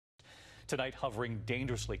Tonight, hovering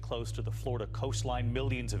dangerously close to the Florida coastline,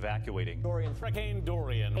 millions evacuating. Hurricane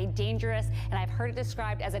Dorian. A dangerous, and I've heard it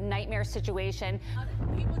described as a nightmare situation.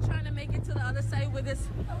 People trying to make it to the other side where this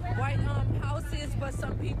white house is, but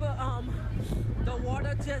some people, the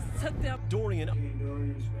water just took them. Dorian.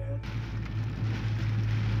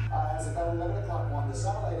 As about 11 o'clock on the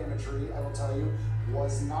satellite imagery, I will tell you,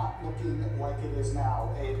 was not looking like it is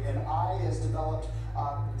now. An eye has developed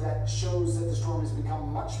that shows that the storm has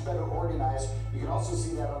become much better organized. You can also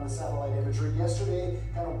see that on the satellite imagery. Yesterday,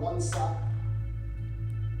 kind of one side.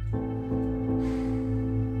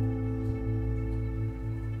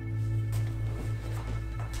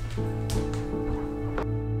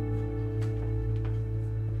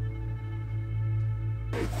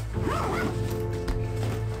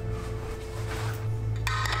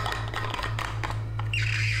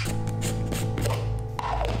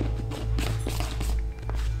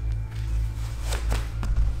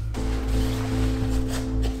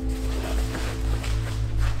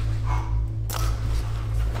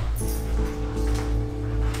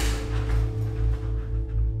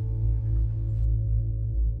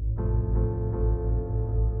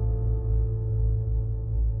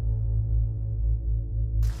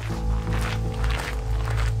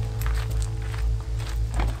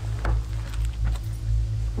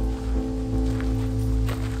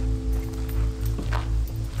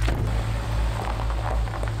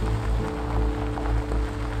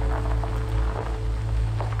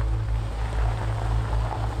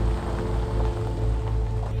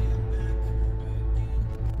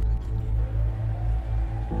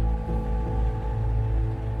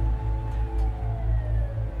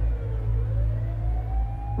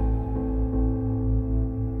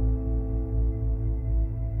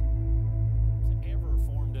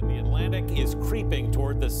 Is creeping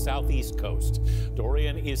toward the southeast coast.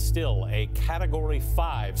 Dorian is still a Category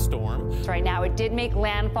 5 storm. Right now, it did make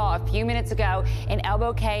landfall a few minutes ago in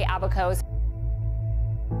Elbow Cay, Abacos.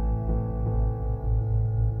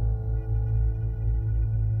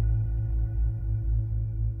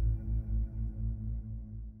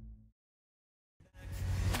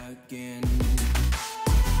 Again.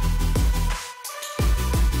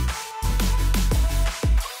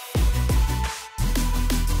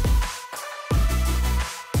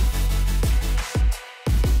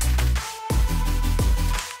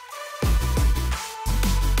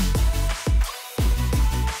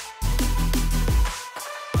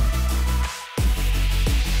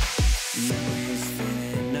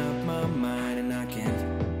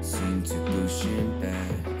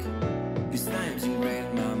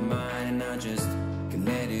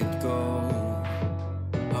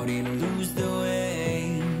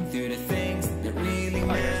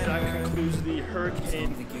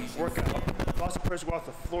 Hurricane workout. Lots of prayers go out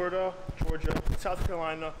to Florida, Georgia, South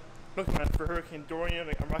Carolina. Looking at for Hurricane Dorian.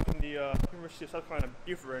 I'm rocking the University of South Carolina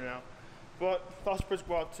Beaufort right now. But lots of prayers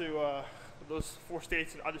go out to those 4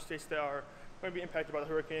 states and other states that are going to be impacted by the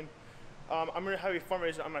hurricane. I'm going to have a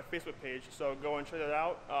fundraiser on my Facebook page, so go and check that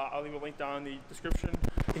out. I'll leave a link down in the description.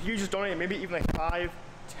 If you just donate maybe even like $5,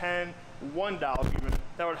 $10, $1 even,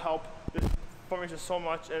 that would help this fundraiser so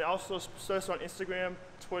much. And also spread us on Instagram,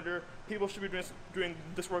 Twitter. People should be doing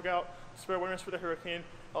this workout, spread awareness for the hurricane,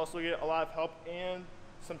 also get a lot of help and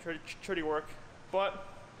some charity work. But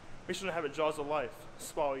we shouldn't have a jaws of life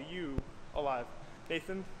swallow you alive.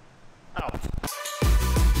 Nathan, out.